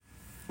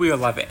We are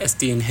live at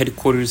SDN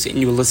headquarters, and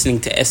you're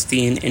listening to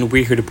SDN, and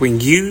we're here to bring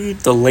you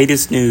the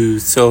latest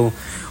news. So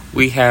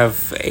we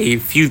have a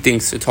few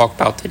things to talk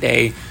about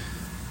today.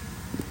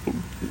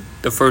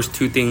 The first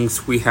two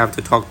things we have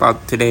to talk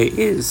about today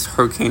is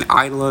Hurricane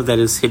Idalia that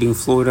is hitting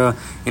Florida,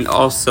 and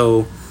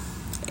also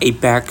a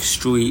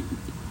Backstreet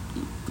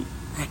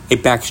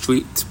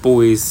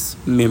Boys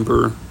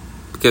member,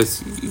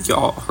 because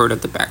y'all heard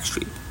of the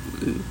Backstreet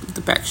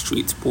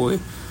Boy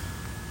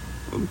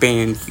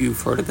band.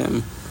 You've heard of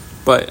them.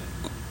 But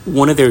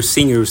one of their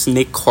singers,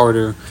 Nick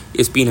Carter,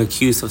 is being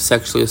accused of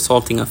sexually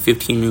assaulting a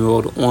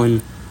 15-year-old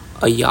on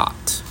a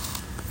yacht.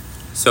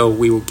 So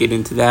we will get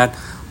into that.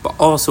 But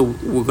also,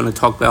 we're going to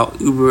talk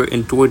about Uber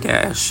and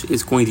DoorDash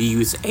is going to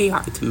use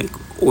AI to make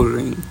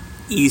ordering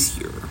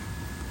easier.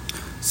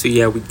 So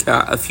yeah, we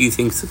got a few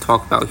things to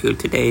talk about here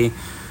today.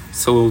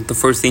 So the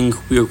first thing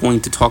we are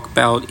going to talk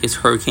about is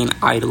Hurricane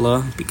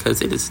Idalia,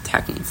 because it is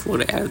attacking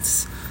Florida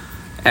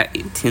at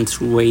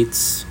intense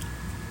rates.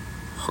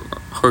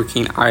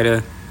 Hurricane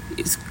Ida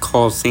is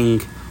causing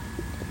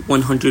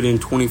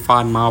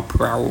 125 mile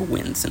per hour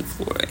winds in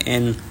Florida,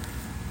 and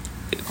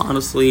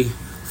honestly,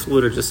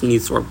 Florida just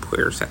needs our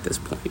prayers at this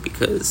point,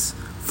 because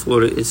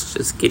Florida is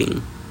just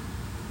getting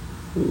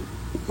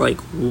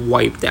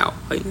wiped out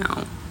right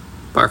now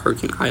by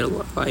Hurricane Ida.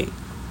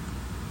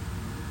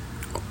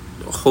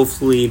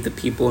 Hopefully the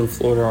people in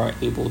Florida are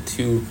able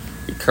to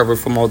recover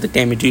from all the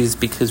damages,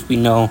 because we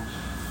know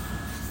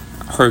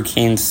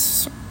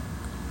hurricanes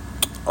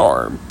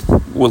are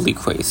really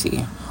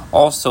crazy.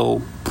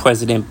 Also,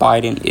 President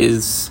Biden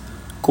is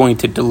going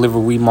to deliver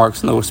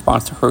remarks in the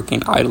response to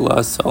Hurricane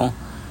Idalia. So,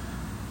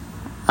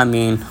 I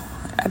mean,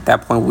 at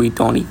that point, we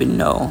don't even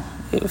know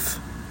if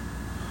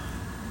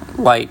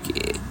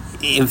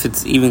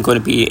it's even going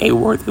to be a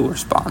worthy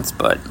response.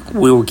 But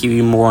we will give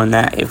you more on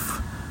that if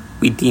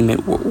we deem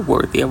it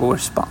worthy of a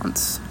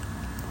response.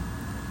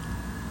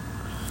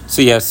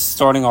 So, yes,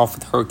 starting off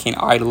with Hurricane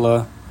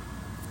Idalia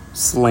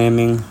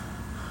slamming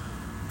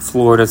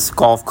Florida's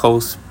Gulf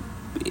Coast.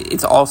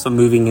 It's also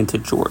moving into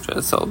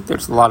Georgia, so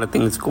there's a lot of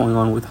things going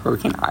on with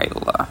Hurricane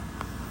Idalia.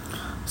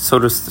 So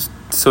to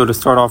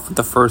start off with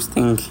the first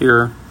thing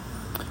here,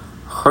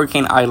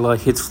 Hurricane Idalia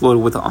hits Florida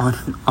with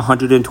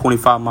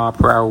 125 mile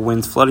per hour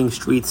winds, flooding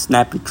streets,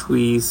 snapping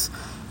trees,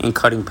 and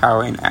cutting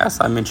power. And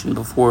as I mentioned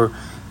before,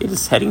 it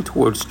is heading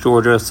towards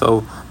Georgia.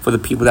 So for the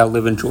people that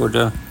live in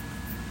Georgia,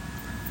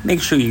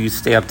 make sure you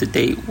stay up to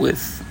date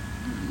with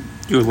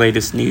your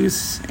latest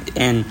news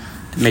and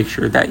make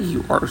sure that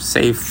you are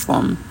safe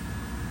from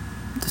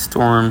the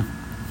storm.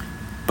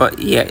 But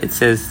yeah, it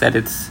says that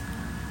it's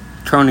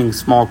turning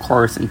small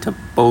cars into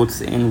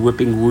boats and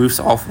whipping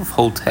roofs off of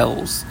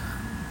hotels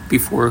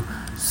before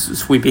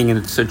sweeping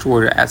into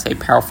Georgia as a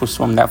powerful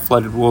storm that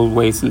flooded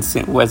roadways and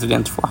sent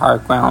residents for higher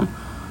ground.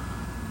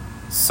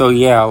 So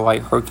yeah,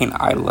 Hurricane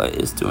Idalia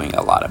is doing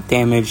a lot of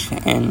damage,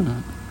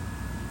 and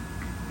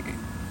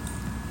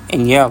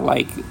yeah,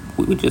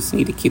 we just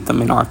need to keep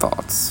them in our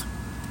thoughts.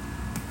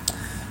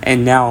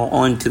 And now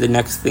on to the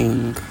next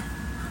thing.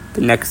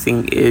 The next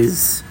thing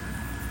is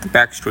the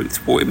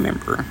Backstreet Boy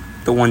member,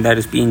 the one that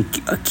is being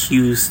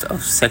accused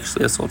of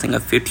sexually assaulting a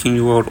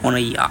 15-year-old on a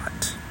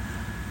yacht.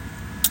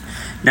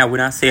 Now,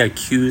 when I say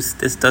accused,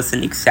 this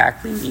doesn't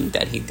exactly mean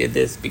that he did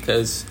this,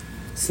 because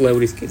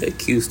celebrities get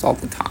accused all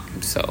the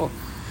time. So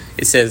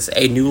it says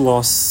a new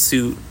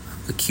lawsuit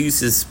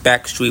accuses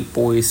Backstreet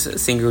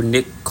Boys singer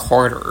Nick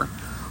Carter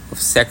of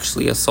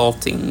sexually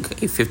assaulting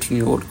a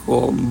 15-year-old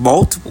girl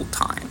multiple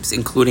times,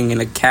 including in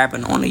a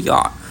cabin on a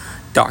yacht.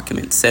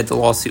 Documents said the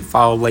lawsuit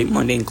filed late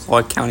Monday in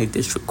Clark County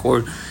District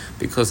Court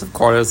because of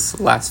Carter's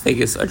Las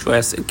Vegas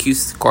address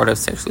accused Carter of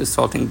sexually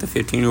assaulting the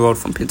 15-year-old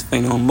from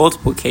Pennsylvania on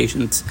multiple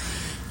occasions.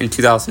 In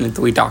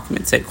 2003,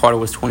 documents said Carter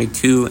was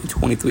 22 and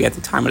 23 at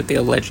the time of the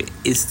alleged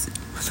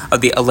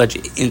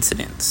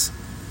incidents.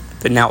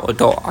 The now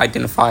adult,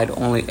 identified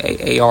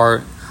only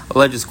AR,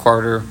 alleges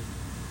Carter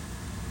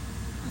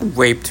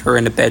raped her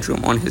in the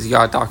bedroom on his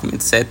yacht.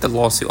 Documents said the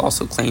lawsuit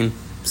also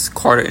claims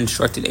Carter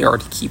instructed AR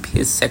to keep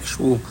his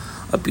sexual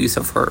abuse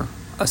of her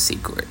a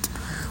secret.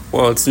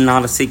 Well, it's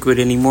not a secret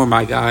anymore,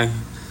 my guy.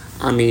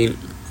 I mean,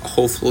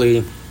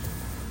 hopefully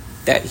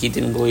that he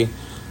didn't really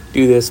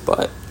do this,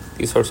 but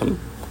these are some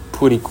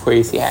pretty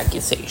crazy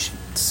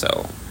accusations.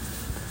 So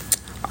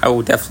I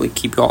will definitely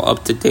keep y'all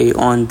up to date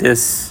on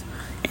this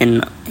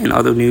and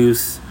other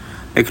news.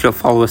 Make sure to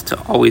follow us to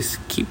always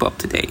keep up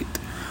to date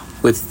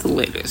with the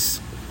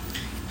latest.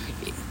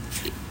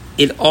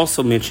 It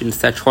also mentions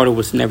that Carter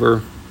was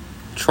never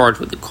charged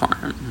with the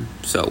crime.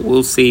 So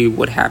we'll see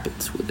what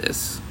happens with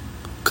this,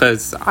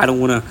 because I don't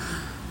want to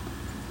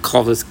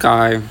call this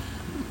guy,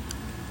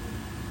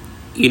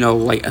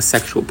 a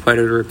sexual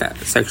predator that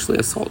sexually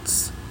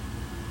assaults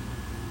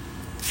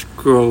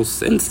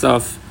girls and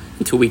stuff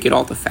until we get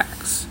all the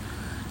facts.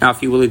 Now, if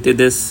he really did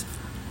this,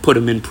 put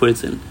him in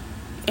prison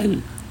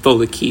and throw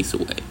the keys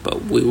away.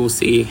 But we will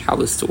see how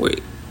the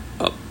story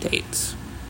updates.